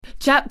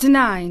Chapter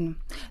 9.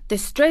 The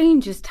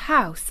Strangest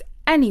House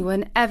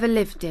Anyone Ever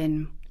Lived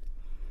in.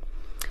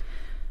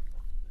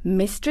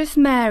 Mistress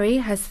Mary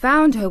has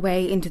found her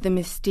way into the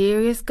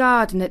mysterious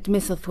garden at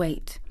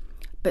Misselthwaite,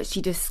 but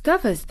she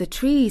discovers the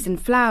trees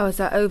and flowers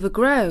are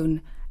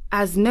overgrown,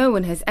 as no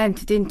one has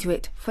entered into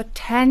it for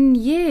 10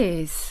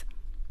 years.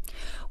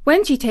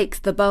 When she takes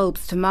the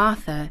bulbs to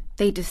Martha,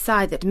 they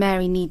decide that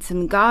Mary needs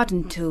some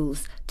garden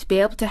tools to be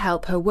able to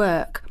help her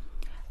work,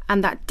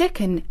 and that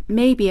Dickon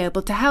may be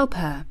able to help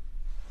her.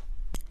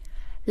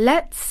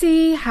 Let's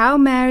see how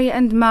Mary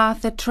and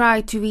Martha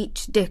try to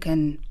reach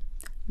Dickon,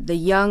 the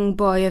young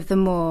boy of the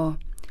moor,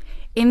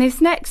 in this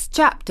next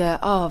chapter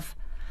of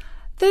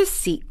The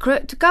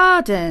Secret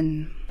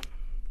Garden.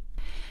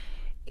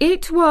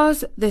 It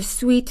was the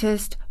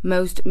sweetest,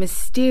 most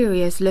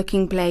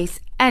mysterious-looking place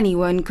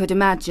anyone could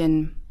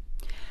imagine.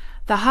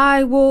 The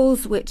high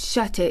walls which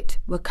shut it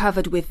were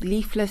covered with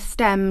leafless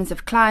stems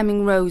of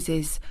climbing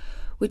roses,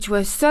 which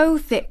were so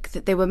thick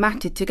that they were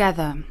matted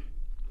together.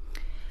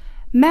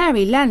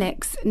 Mary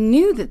Lennox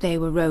knew that they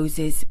were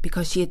roses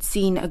because she had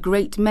seen a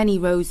great many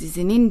roses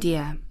in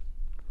India.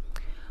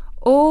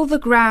 All the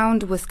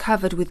ground was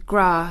covered with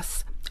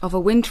grass of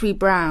a wintry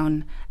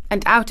brown,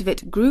 and out of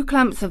it grew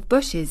clumps of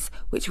bushes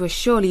which were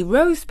surely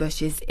rose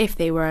bushes if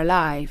they were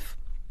alive.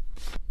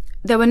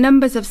 There were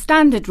numbers of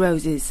standard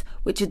roses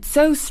which had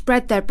so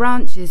spread their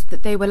branches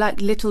that they were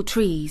like little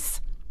trees.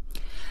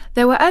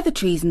 There were other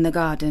trees in the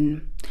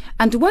garden,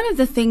 and one of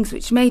the things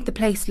which made the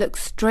place look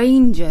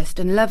strangest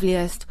and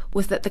loveliest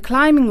was that the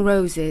climbing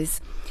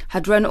roses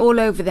had run all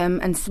over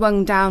them and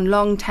swung down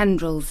long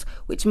tendrils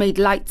which made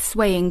light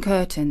swaying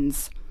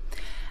curtains.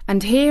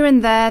 And here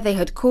and there they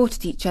had caught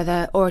at each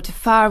other or at a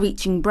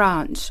far-reaching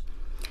branch,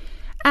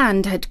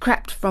 and had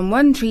crept from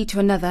one tree to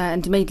another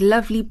and made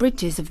lovely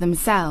bridges of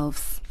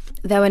themselves.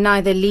 There were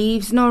neither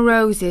leaves nor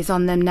roses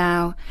on them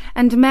now,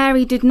 and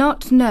Mary did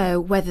not know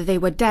whether they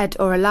were dead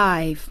or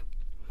alive.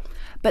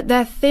 But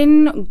their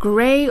thin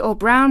grey or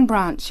brown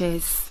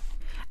branches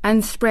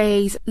and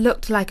sprays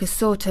looked like a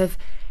sort of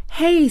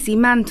hazy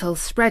mantle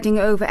spreading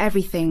over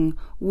everything,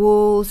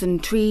 walls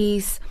and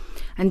trees,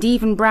 and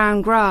even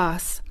brown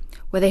grass,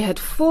 where they had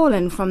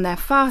fallen from their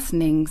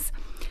fastenings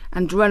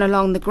and run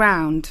along the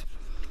ground.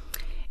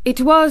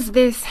 It was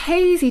this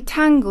hazy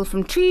tangle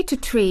from tree to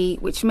tree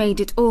which made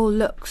it all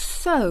look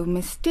so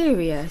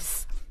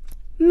mysterious.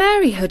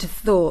 Mary had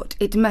thought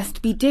it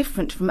must be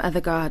different from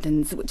other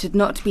gardens which had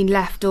not been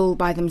left all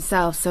by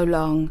themselves so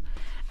long,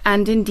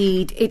 and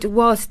indeed it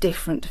was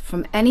different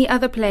from any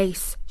other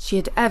place she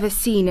had ever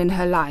seen in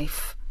her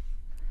life.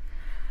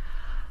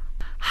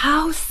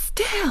 "How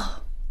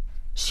still!"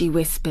 she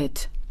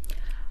whispered.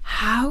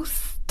 "How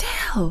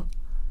still!"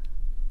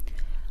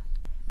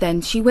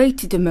 Then she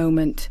waited a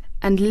moment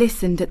and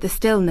listened at the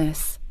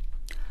stillness.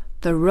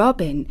 The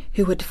robin,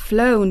 who had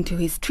flown to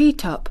his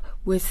treetop,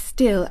 was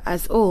still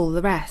as all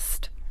the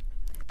rest.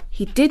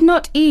 He did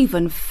not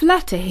even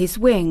flutter his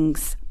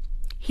wings.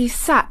 He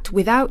sat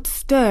without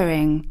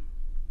stirring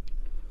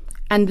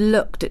and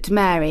looked at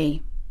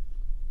Mary.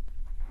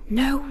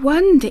 "No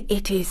wonder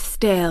it is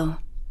still,"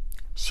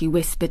 she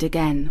whispered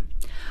again.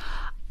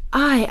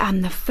 "I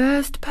am the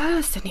first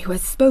person who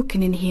has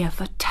spoken in here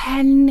for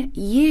 10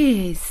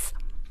 years.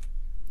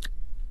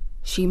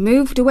 She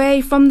moved away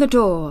from the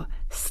door,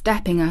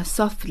 stepping as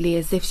softly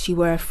as if she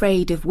were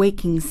afraid of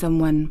waking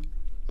someone.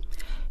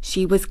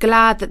 She was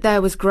glad that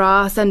there was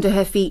grass under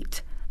her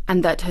feet,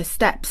 and that her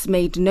steps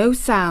made no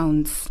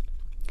sounds.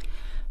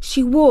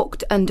 She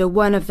walked under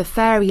one of the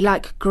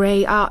fairy-like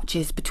grey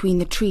arches between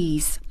the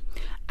trees,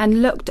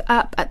 and looked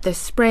up at the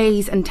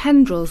sprays and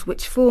tendrils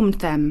which formed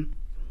them.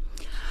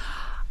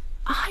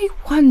 "I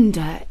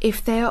wonder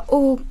if they are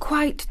all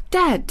quite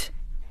dead,"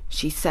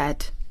 she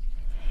said.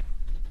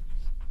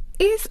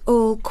 "Is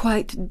all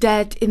quite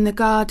dead in the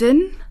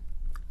garden?"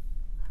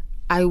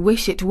 "I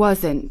wish it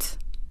wasn't."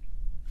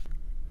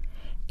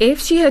 If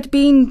she had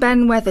been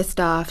Ben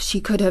Weatherstaff, she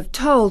could have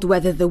told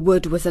whether the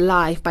wood was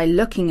alive by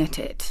looking at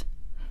it,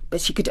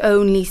 but she could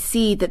only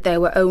see that there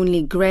were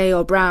only grey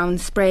or brown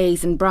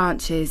sprays and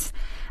branches,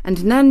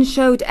 and none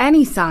showed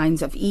any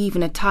signs of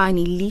even a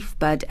tiny leaf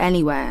bud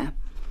anywhere.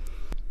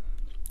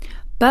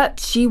 But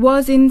she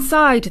was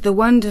inside the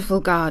wonderful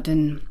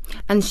garden,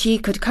 and she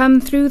could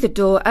come through the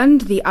door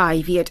under the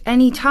ivy at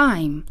any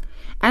time,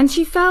 and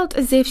she felt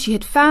as if she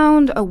had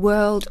found a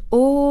world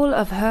all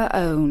of her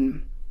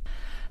own.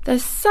 The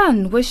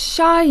sun was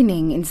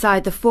shining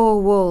inside the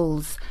 4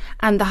 walls,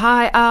 and the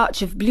high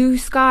arch of blue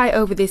sky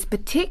over this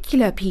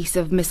particular piece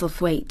of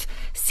Misselthwaite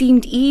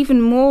seemed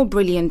even more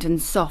brilliant and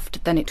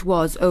soft than it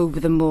was over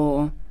the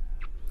moor.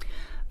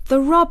 The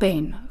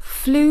robin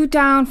flew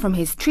down from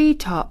his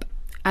tree-top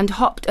and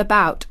hopped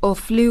about or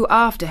flew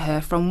after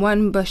her from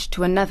one bush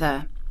to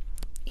another.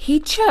 He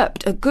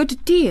chirped a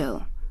good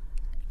deal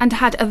and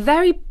had a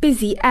very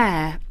busy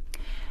air,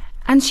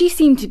 and she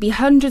seemed to be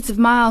hundreds of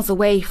miles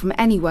away from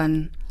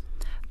anyone,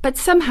 but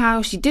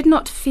somehow she did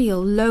not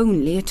feel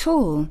lonely at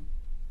all.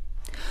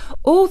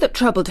 All that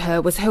troubled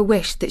her was her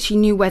wish that she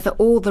knew whether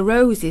all the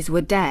roses were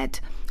dead,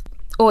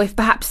 or if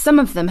perhaps some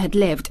of them had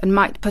lived and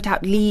might put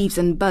out leaves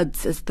and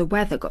buds as the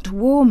weather got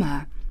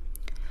warmer.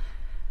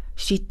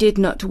 She did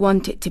not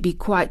want it to be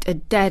quite a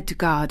dead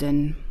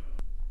garden.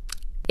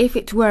 If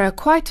it were a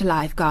quite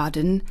alive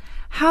garden,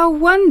 how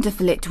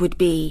wonderful it would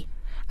be,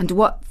 and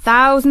what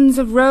thousands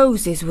of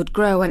roses would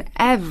grow on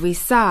every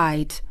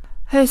side.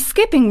 Her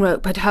skipping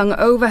rope had hung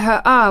over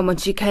her arm when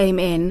she came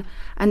in,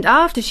 and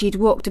after she'd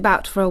walked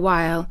about for a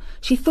while,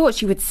 she thought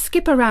she would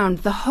skip around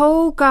the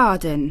whole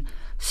garden,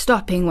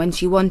 stopping when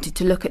she wanted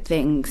to look at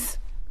things.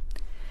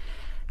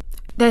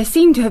 There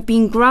seemed to have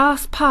been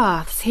grass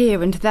paths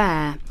here and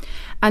there,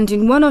 and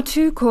in one or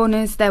two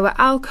corners there were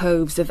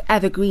alcoves of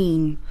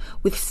evergreen,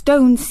 with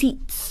stone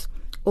seats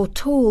or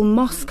tall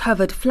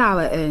moss-covered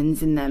flower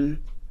urns in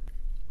them.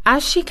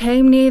 As she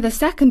came near the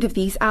second of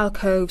these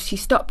alcoves, she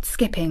stopped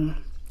skipping.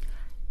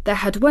 There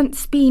had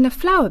once been a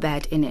flower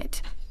bed in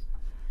it,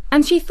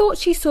 and she thought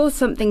she saw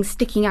something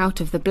sticking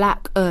out of the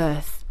black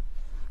earth,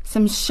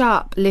 some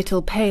sharp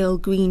little pale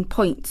green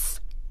points.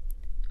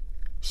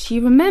 She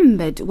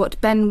remembered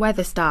what Ben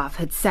Weatherstaff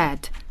had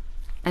said,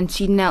 and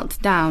she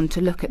knelt down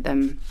to look at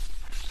them.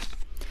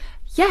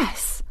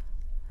 Yes,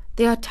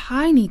 they are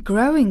tiny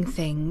growing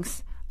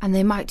things, and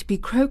they might be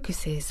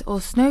crocuses or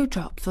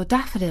snowdrops or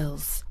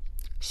daffodils,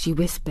 she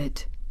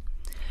whispered.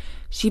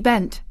 She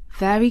bent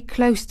very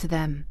close to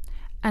them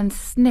and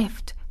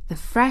sniffed the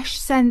fresh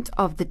scent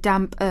of the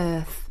damp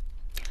earth.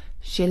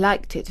 She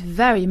liked it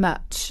very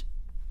much.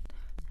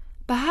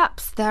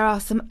 Perhaps there are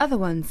some other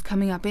ones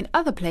coming up in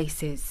other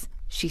places,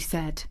 she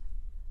said.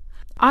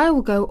 I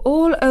will go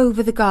all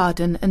over the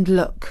garden and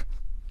look.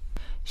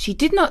 She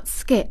did not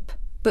skip,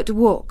 but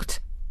walked.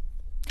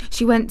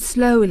 She went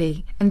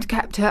slowly and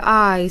kept her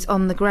eyes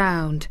on the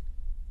ground.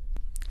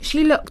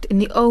 She looked in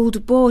the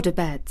old border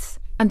beds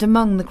and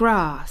among the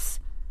grass,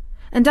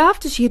 and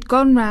after she had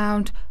gone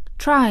round,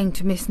 trying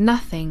to miss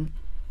nothing,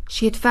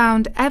 she had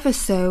found ever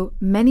so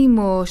many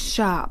more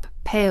sharp,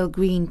 pale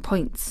green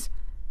points,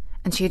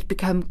 and she had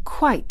become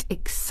quite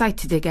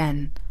excited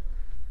again.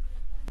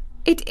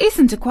 It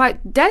isn't a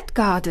quite dead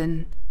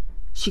garden,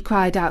 she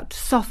cried out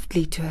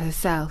softly to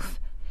herself.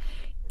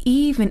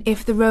 Even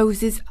if the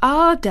roses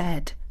are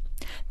dead,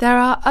 there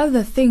are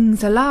other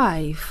things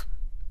alive.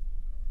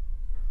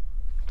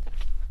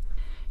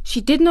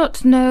 She did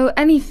not know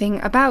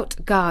anything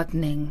about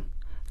gardening,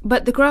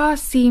 but the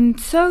grass seemed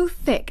so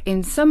thick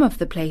in some of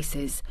the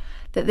places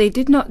that they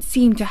did not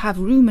seem to have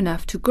room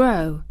enough to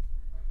grow.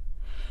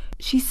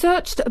 She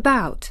searched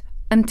about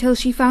until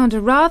she found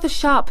a rather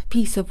sharp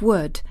piece of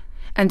wood,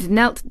 and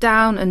knelt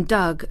down and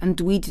dug and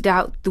weeded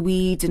out the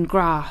weeds and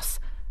grass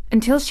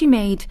until she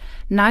made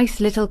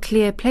nice little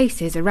clear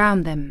places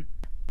around them.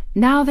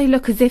 Now they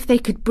look as if they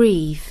could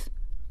breathe,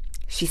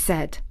 she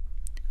said,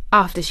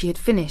 after she had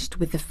finished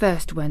with the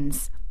first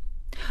ones.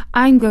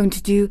 I'm going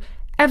to do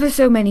ever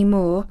so many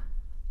more.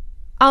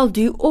 I'll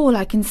do all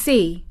I can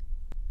see.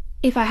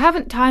 If I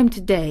haven't time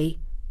today,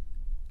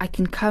 I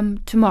can come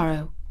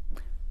tomorrow.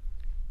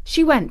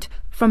 She went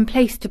from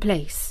place to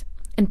place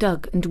and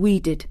dug and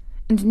weeded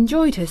and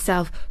enjoyed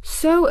herself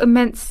so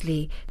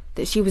immensely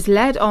that she was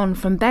led on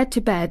from bed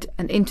to bed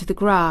and into the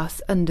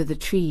grass under the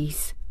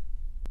trees.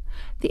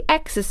 The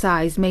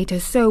exercise made her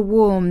so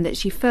warm that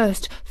she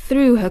first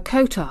threw her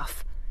coat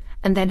off,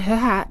 and then her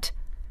hat,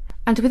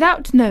 and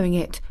without knowing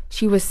it,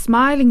 she was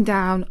smiling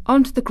down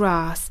onto the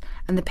grass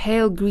and the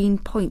pale green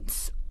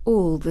points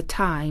all the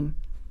time.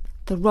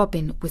 The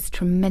robin was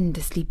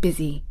tremendously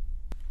busy.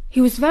 He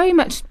was very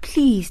much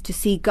pleased to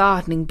see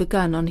gardening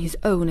begun on his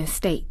own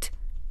estate.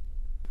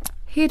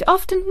 He had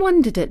often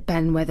wondered at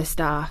Ben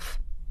Weatherstaff.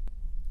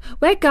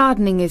 Where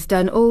gardening is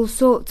done, all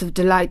sorts of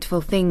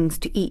delightful things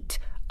to eat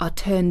are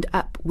turned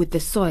up with the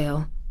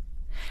soil.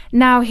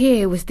 Now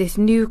here was this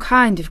new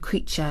kind of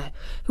creature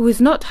who was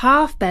not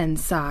half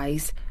Ben's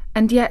size,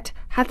 and yet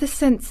had the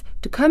sense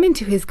to come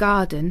into his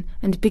garden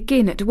and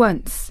begin at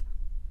once.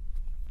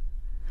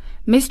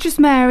 Mistress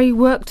Mary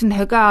worked in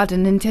her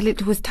garden until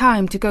it was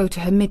time to go to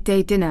her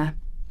midday dinner.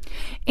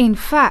 In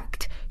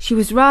fact, she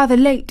was rather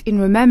late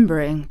in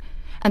remembering,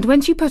 and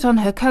when she put on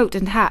her coat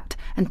and hat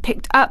and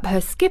picked up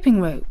her skipping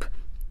rope,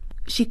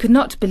 she could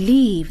not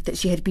believe that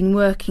she had been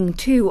working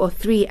 2 or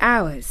 3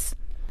 hours.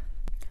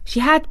 She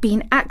had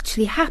been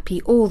actually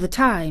happy all the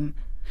time,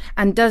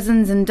 and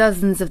dozens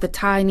of the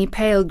tiny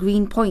pale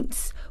green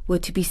points were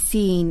to be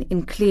seen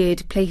in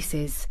cleared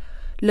places,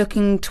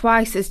 looking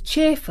twice as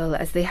cheerful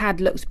as they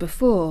had looked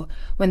before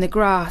when the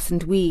grass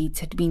and weeds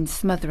had been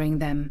smothering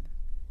them.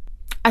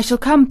 I shall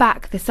come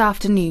back this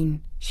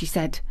afternoon, she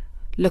said,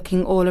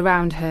 looking all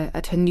around her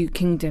at her new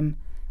kingdom,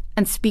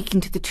 and speaking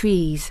to the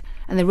trees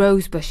and the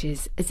rose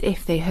bushes as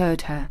if they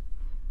heard her.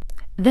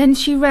 Then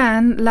she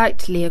ran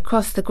lightly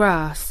across the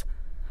grass,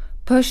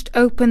 pushed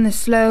open the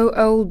slow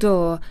old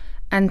door,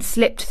 and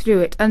slipped through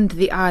it under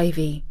the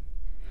ivy.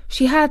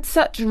 She had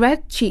such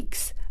red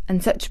cheeks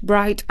and such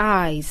bright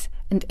eyes,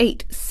 and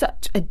ate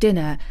such a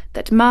dinner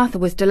that Martha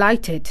was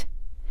delighted.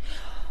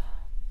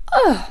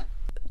 "Oh,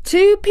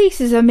 2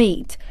 pieces of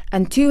meat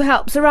and 2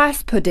 helps of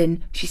rice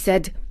pudding," she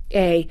said.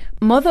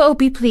 Mother'll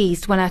be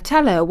pleased when I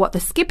tell her what the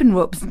skipping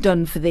rope's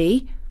done for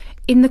thee."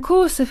 In the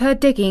course of her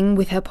digging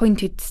with her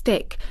pointed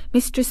stick,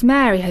 Mistress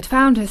Mary had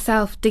found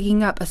herself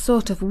digging up a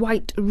sort of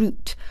white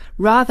root,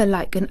 rather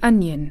like an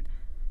onion.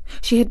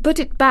 She had put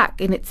it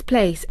back in its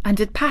place and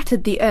had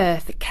patted the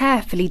earth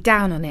carefully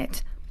down on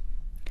it.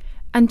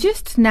 And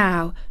just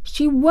now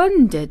she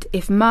wondered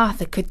if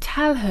Martha could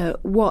tell her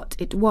what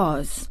it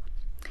was.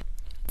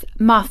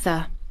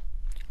 "Martha,"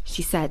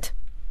 she said,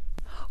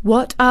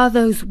 "what are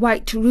those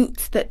white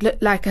roots that look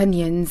like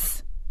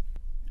onions?"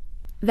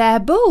 "They're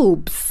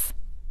bulbs,"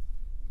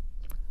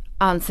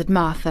 answered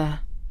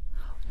Martha.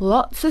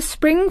 "Lots of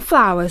spring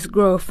flowers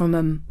grow from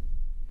 'em.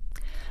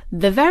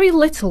 The very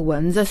little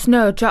ones are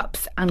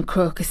snowdrops and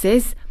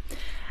crocuses,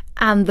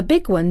 and the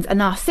big ones are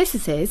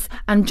narcissuses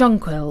and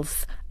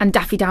jonquils and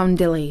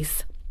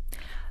daffodillies.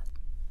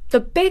 The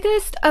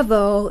biggest of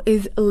all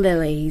is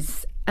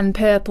lilies and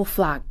purple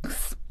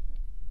flags.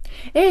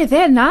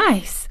 They're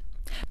nice.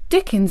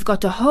 Dickon's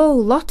got a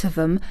whole lot of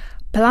 'em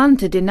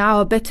planted in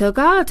our bit o'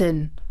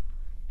 garden."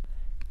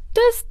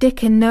 "Does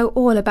Dickon know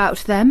all about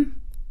them?"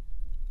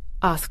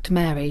 asked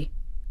Mary,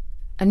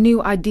 a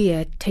new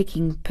idea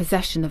taking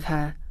possession of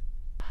her.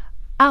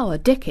 "Our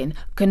Dickon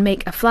can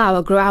make a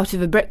flower grow out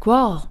of a brick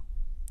wall.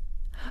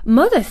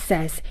 Mother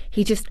says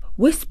he just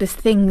whispers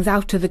things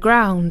out of the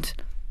ground."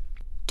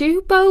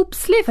 "Do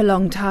bulbs live a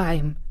long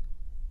time?"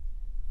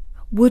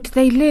 "Would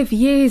they live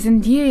years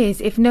and years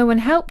if no one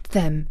helped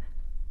them?"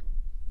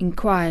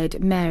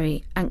 inquired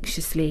Mary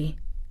anxiously.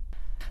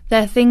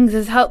 "They're things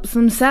as helps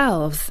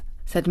themselves,"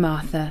 said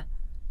Martha.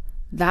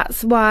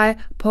 "That's why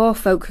poor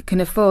folk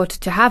can afford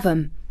to have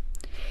 'em.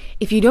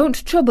 If you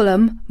don't trouble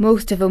 'em,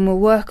 most of 'em will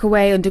work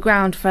away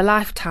underground for a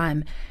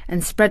lifetime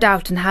and spread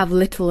out and have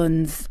little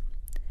uns.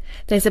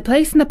 There's a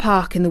place in the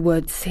park in the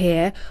woods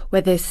here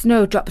where there's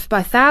snowdrops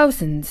by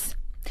thousands.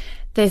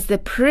 There's the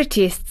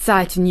prettiest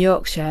sight in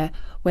Yorkshire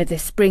where the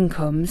spring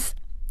comes.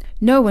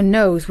 No one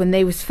knows when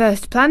they was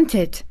first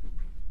planted."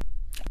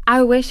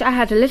 "I wish I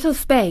had a little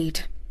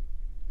spade,"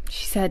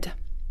 she said.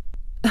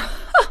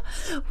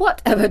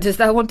 "Whatever does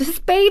thou want a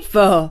spade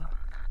for?"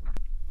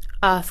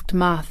 asked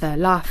Martha,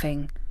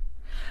 laughing.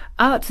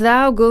 "Art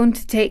thou going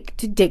to take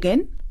to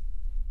digging?"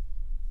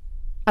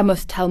 "I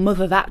must tell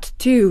mother that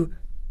too."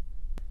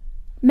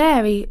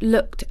 Mary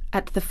looked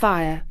at the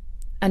fire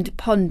and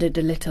pondered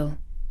a little.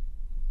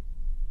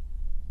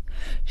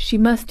 She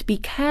must be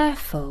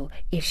careful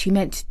if she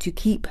meant to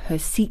keep her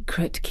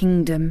secret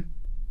kingdom.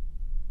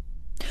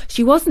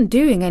 She wasn't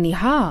doing any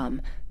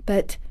harm,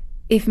 but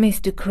if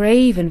Mr.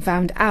 Craven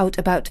found out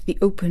about the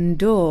open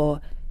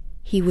door,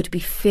 he would be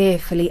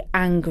fearfully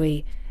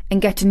angry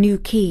and get a new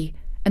key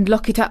and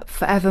lock it up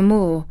for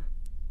evermore.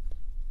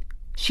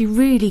 She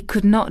really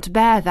could not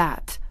bear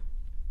that.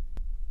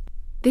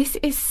 "This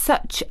is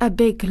such a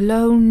big,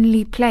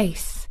 lonely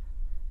place,"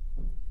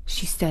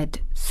 she said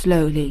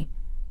slowly,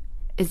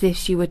 as if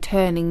she were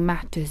turning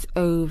matters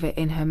over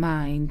in her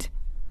mind.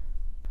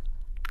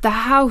 "The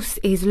house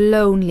is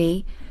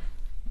lonely,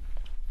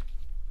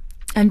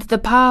 and the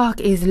park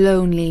is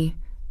lonely,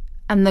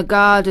 and the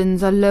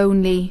gardens are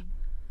lonely.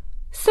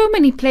 So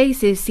many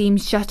places seem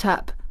shut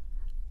up.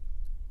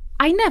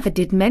 I never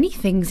did many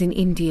things in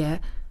India,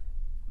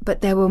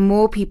 but there were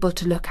more people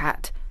to look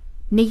at,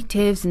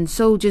 natives and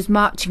soldiers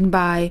marching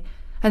by,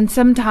 and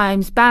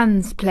sometimes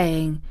bands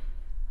playing,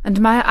 and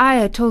my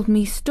ayah told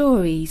me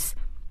stories.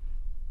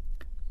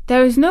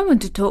 There is no one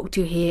to talk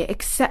to here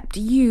except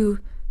you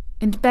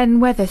and Ben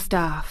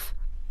Weatherstaff.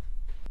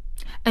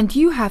 And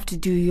you have to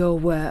do your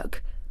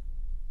work,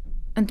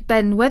 and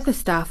Ben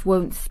Weatherstaff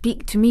won't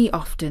speak to me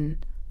often.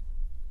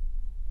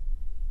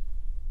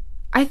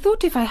 I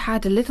thought if I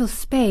had a little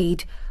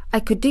spade I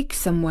could dig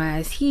somewhere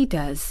as he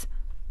does.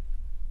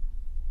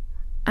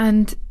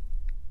 And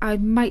I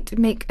might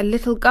make a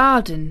little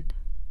garden,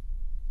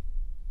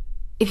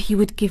 if he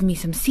would give me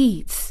some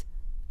seeds."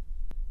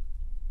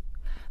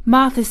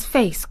 Martha's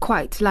face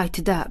quite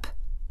lighted up.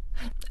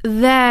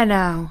 "There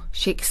now,"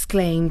 she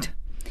exclaimed.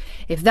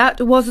 "If that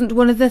wasn't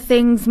one of the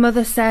things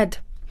Mother said.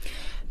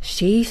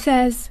 She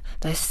says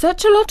there's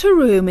such a lot of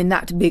room in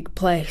that big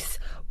place,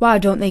 why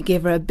don't they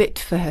give her a bit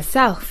for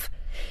herself,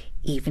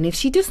 even if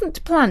she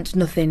doesn't plant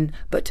nothing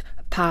but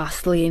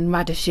parsley and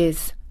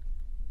radishes.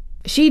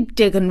 She'd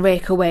dig and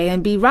rake away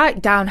and be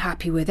right down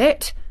happy with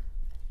it."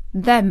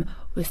 Them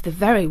was the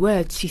very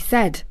words she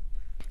said.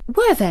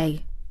 "Were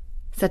they?"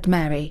 said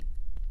Mary.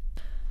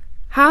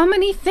 "How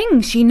many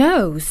things she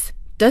knows,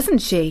 doesn't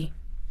she?"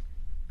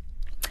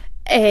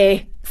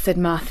 Said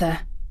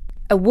Martha.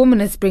 "A woman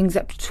as brings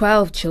up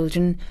 12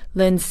 children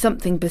learns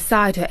something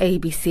beside her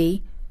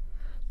ABC.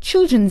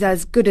 Children's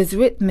as good as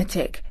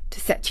arithmetic to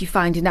set you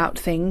finding out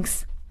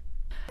things."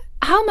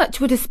 "How much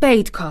would a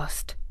spade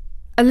cost?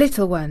 A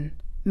little one?"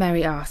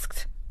 Mary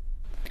asked.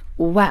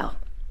 "Well,"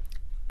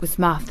 was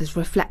Martha's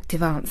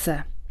reflective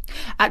answer,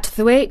 "at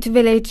Thwaite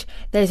village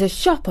there's a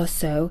shop or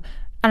so,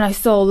 and I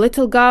saw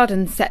little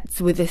garden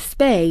sets with a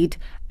spade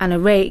and a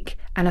rake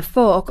and a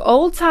fork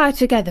all tied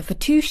together for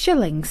 2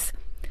 shillings.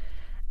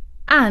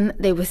 and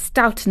they were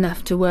stout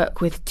enough to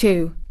work with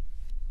too.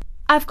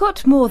 "I've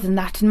got more than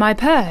that in my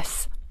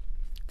purse,"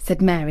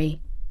 said Mary.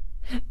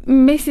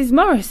 "Mrs.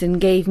 Morrison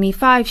gave me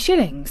 5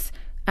 shillings,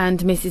 and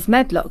Mrs.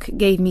 Medlock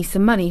gave me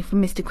some money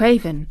from Mr.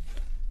 Craven."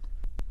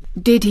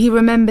 "Did he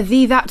remember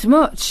thee that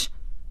much?"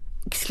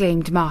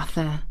 exclaimed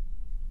Martha.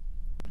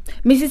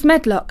 "Mrs.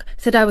 Medlock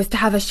said I was to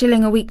have 1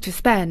 shilling a week to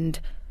spend.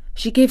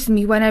 She gives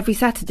me one every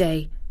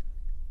Saturday.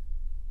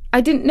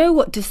 I didn't know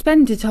what to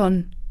spend it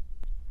on."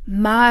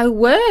 "My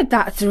word,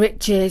 that's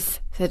riches,"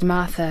 said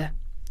Martha.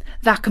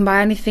 "Thou can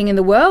buy anything in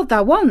the world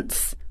thou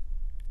wants.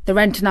 The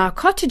rent in our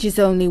cottage is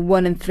only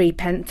 1 and 3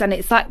 pence, and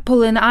it's like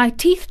pulling eye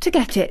teeth to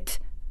get it.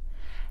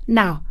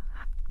 Now,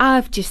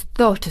 I've just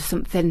thought of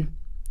something,"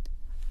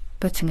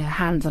 putting her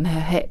hands on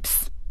her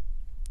hips.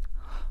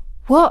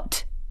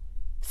 "What?"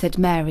 said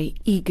Mary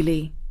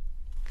eagerly.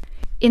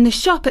 "In the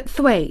shop at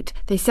Thwaite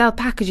they sell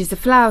packages of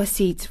flower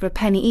seeds for 1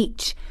 penny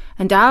each,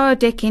 and our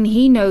Dickon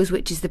he knows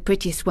which is the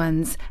prettiest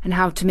ones and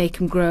how to make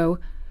 'em grow.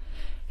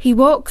 He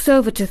walks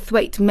over to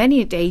Thwaite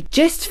many a day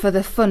just for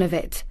the fun of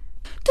it.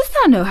 Dost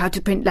thou know how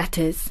to print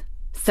letters?"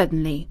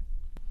 suddenly.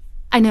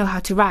 "I know how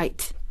to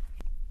write,"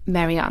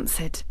 Mary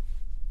answered.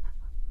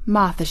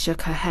 Martha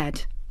shook her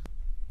head.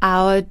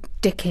 "Our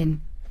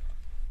Dickon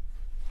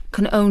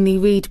can only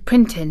read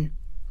printing.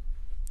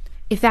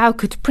 If thou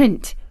could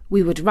print,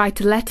 we would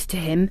write a letter to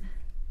him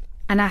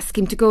and ask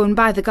him to go and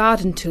buy the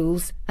garden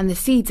tools and the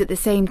seeds at the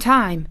same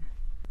time."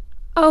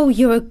 "Oh,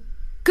 you're a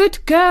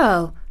good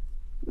girl,"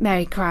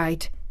 Mary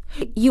cried.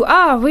 "You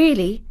are,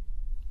 really.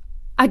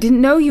 I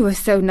didn't know you were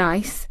so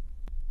nice.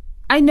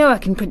 I know I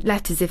can print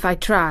letters if I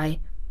try.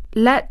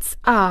 Let's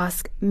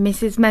ask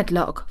Mrs.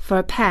 Medlock for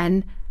a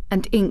pen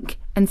and ink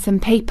and some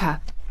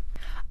paper."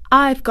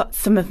 "I've got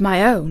some of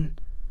my own,"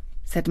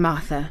 said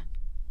Martha.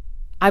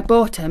 "I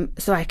bought 'em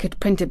so I could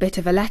print a bit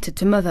of a letter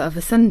to Mother of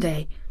a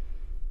Sunday.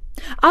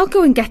 I'll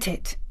go and get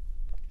it."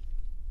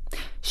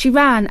 She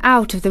ran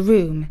out of the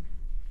room,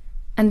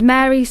 and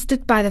Mary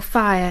stood by the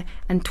fire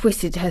and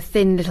twisted her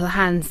thin little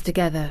hands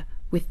together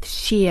with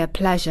sheer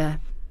pleasure.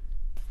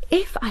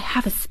 "If I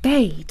have a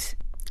spade,"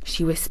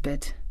 she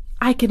whispered,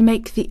 "I can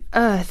make the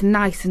earth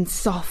nice and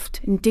soft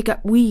and dig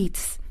up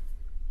weeds.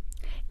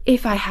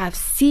 If I have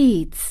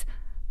seeds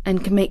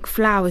and can make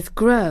flowers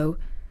grow,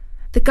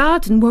 the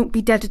garden won't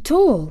be dead at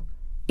all.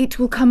 It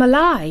will come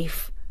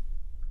alive."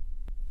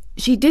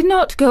 She did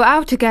not go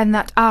out again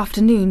that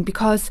afternoon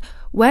because,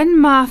 when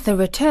Martha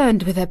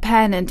returned with her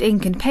pen and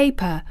ink and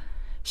paper,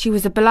 she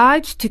was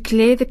obliged to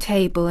clear the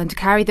table and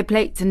carry the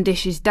plates and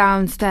dishes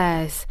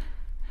downstairs,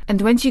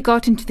 and when she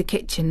got into the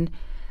kitchen,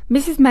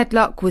 Mrs.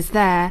 Medlock was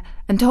there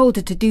and told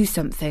her to do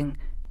something.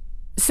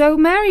 So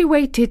Mary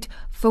waited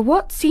for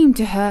what seemed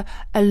to her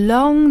a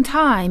long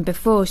time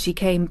before she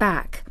came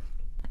back.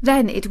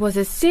 Then it was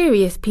a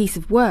serious piece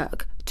of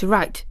work to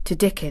write to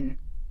Dickon.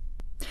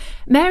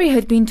 Mary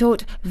had been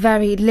taught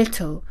very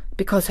little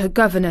because her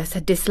governess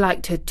had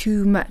disliked her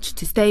too much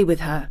to stay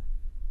with her.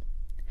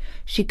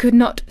 She could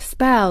not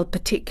spell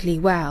particularly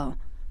well,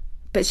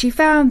 but she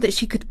found that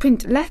she could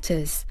print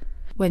letters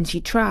when she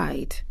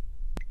tried.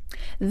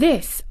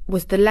 This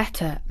was the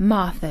letter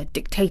Martha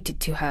dictated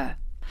to her.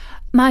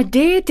 "My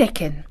dear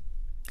Dickon,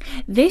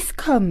 this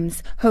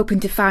comes hoping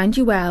to find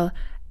you well,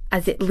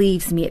 as it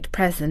leaves me at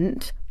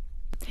present.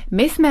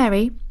 Miss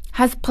Mary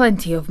has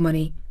plenty of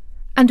money,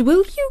 and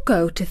will you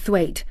go to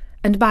Thwaite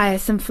and buy her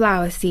some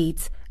flower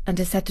seeds and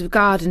a set of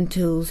garden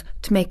tools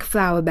to make a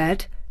flower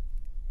bed?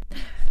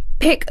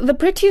 Pick the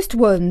prettiest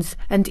ones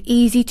and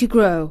easy to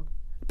grow,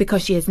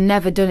 because she has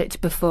never done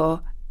it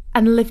before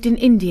and lived in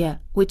India,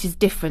 which is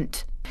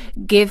different.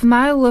 Give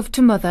my love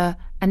to Mother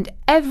and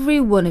every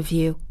one of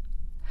you.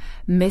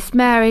 Miss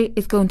Mary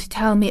is going to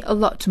tell me a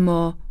lot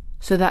more,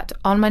 so that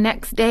on my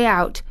next day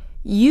out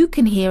you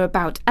can hear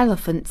about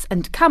elephants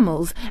and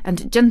camels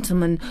and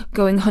gentlemen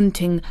going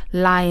hunting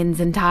lions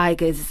and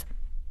tigers.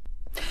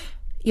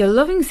 Your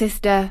loving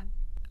sister,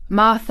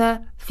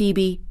 Martha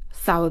Phoebe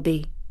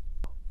Sowerby."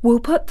 "We'll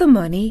put the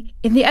money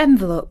in the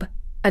envelope,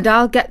 and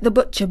I'll get the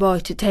butcher boy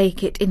to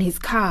take it in his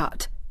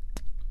cart.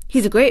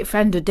 He's a great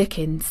friend of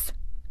Dickon's,"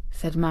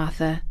 said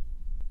Martha.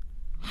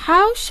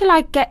 "How shall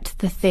I get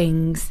the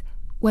things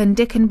when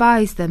Dickon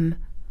buys them?"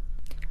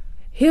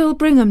 "He'll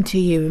bring 'em to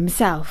you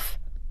himself.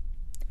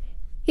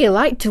 He'll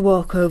like to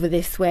walk over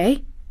this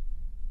way."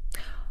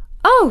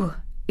 "Oh!"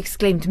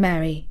 exclaimed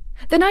Mary.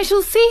 "Then I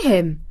shall see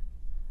him.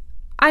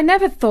 I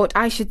never thought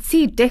I should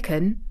see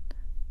Dickon."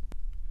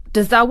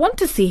 "Does thou want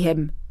to see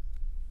him?"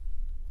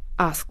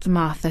 asked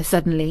Martha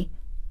suddenly.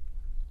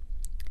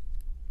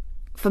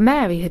 For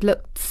Mary had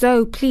looked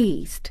so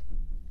pleased.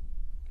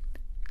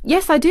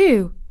 "Yes, I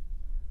do.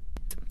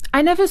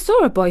 I never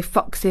saw a boy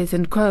foxes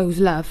and crows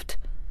loved.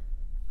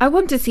 I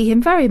want to see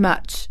him very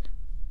much."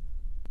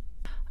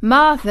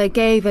 Martha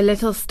gave a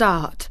little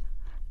start,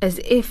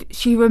 as if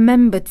she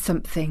remembered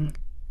something.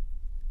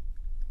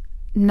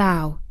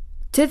 "Now,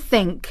 to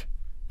think,"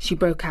 she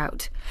broke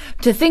out,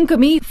 "to think of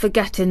me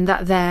forgetting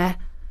that there,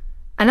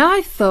 and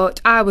I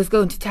thought I was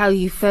going to tell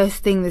you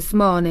first thing this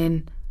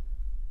morning.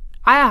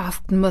 I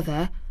asked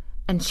Mother,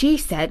 and she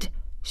said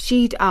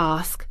she'd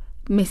ask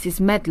Mrs.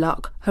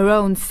 Medlock her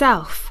own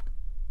self.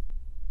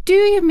 "Do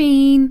you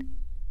mean—"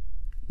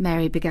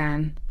 Mary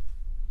began.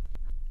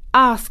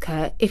 "Ask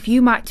her if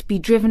you might be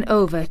driven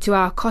over to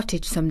our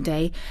cottage some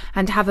day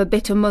and have a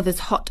bit of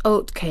mother's hot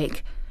oat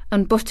cake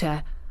and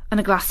butter and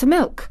a glass of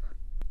milk."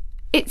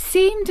 It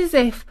seemed as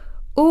if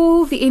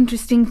all the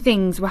interesting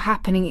things were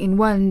happening in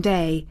one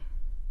day.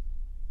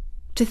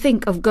 To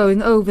think of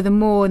going over the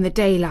moor in the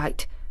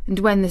daylight and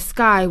when the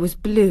sky was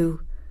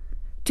blue.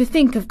 To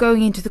think of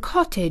going into the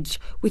cottage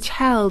which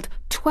held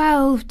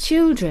 12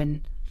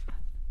 children.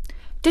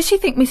 "Does she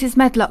think Mrs.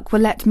 Medlock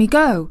will let me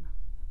go?"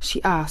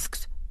 she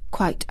asked,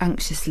 quite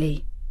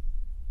anxiously.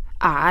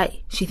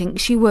 "Aye, she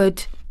thinks she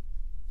would.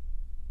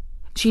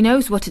 She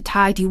knows what a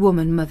tidy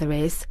woman mother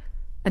is,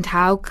 and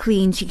how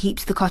clean she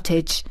keeps the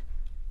cottage."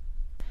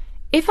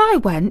 "If I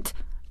went,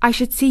 I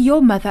should see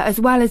your mother as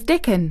well as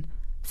Dickon,"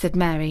 said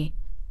Mary,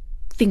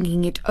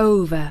 thinking it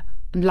over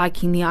and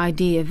liking the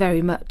idea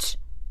very much.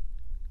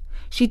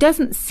 She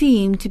doesn't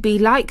seem to be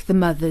like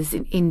the mothers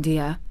in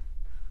India.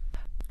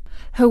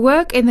 Her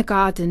work in the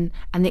garden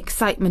and the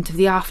excitement of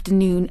the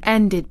afternoon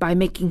ended by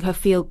making her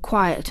feel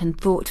quiet and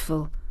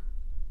thoughtful.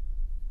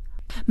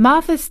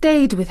 Martha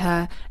stayed with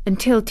her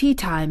until tea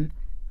time,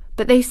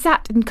 but they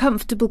sat in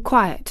comfortable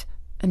quiet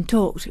and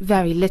talked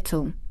very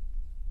little.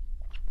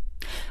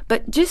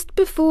 But just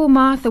before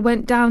Martha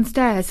went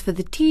downstairs for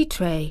the tea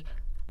tray,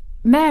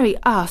 Mary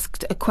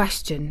asked a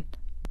question.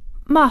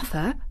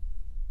 "Martha,"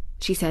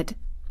 she said,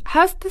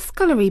 "has the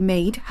scullery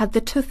maid had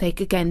the toothache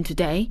again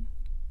today?"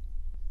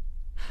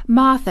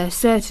 Martha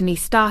certainly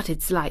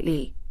started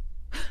slightly.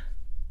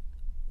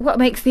 "What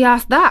makes thee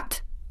ask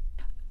that?"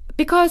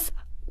 "Because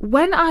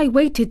when I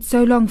waited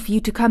so long for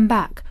you to come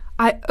back,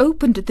 I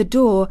opened the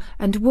door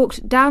and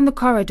walked down the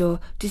corridor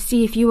to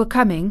see if you were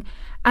coming,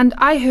 and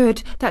I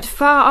heard that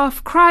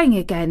far-off crying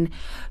again,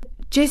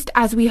 just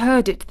as we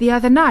heard it the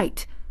other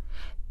night.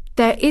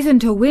 There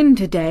isn't a wind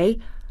today,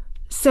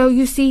 so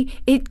you see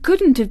it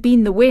couldn't have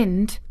been the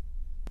wind."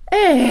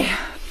 "Eh,"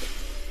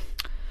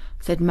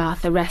 said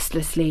Martha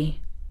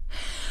restlessly.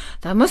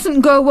 "Thou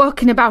mustn't go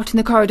walking about in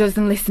the corridors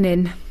and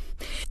listening.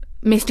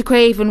 Mr.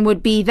 Craven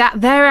would be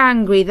that there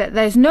angry that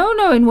there's no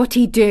knowing what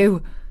he'd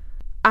do."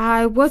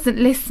 "I wasn't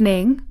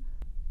listening,"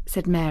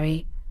 said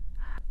Mary.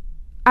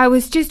 "I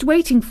was just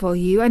waiting for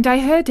you, and I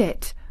heard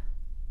it."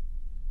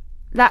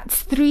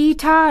 "That's 3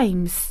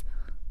 times.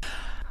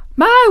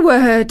 "My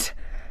word!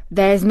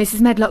 There's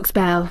Mrs. Medlock's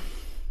bell,"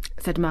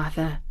 said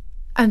Martha,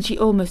 and she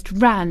almost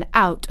ran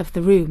out of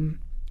the room.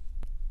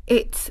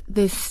 "It's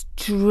the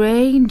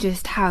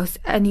strangest house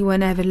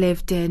anyone ever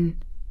lived in,"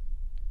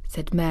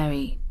 said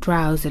Mary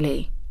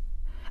drowsily,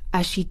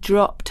 as she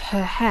dropped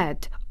her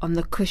head on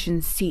the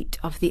cushioned seat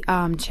of the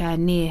armchair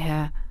near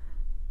her.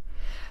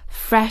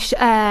 Fresh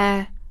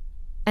air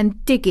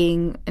and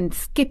digging and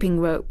skipping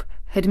rope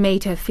had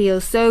made her feel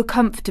so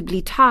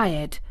comfortably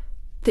tired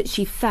that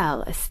she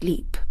fell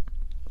asleep.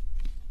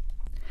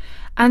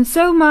 And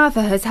so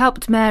Martha has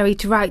helped Mary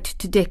to write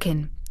to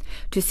Dickon,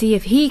 to see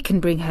if he can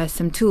bring her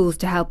some tools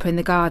to help her in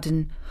the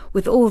garden,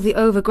 with all the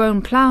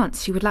overgrown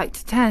plants she would like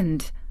to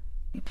tend.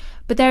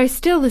 But there is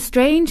still the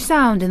strange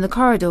sound in the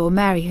corridor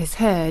Mary has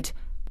heard.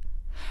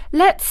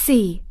 Let's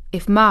see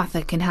if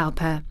Martha can help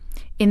her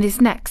in this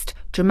next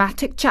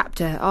dramatic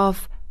chapter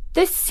of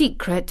The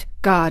Secret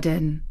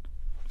Garden.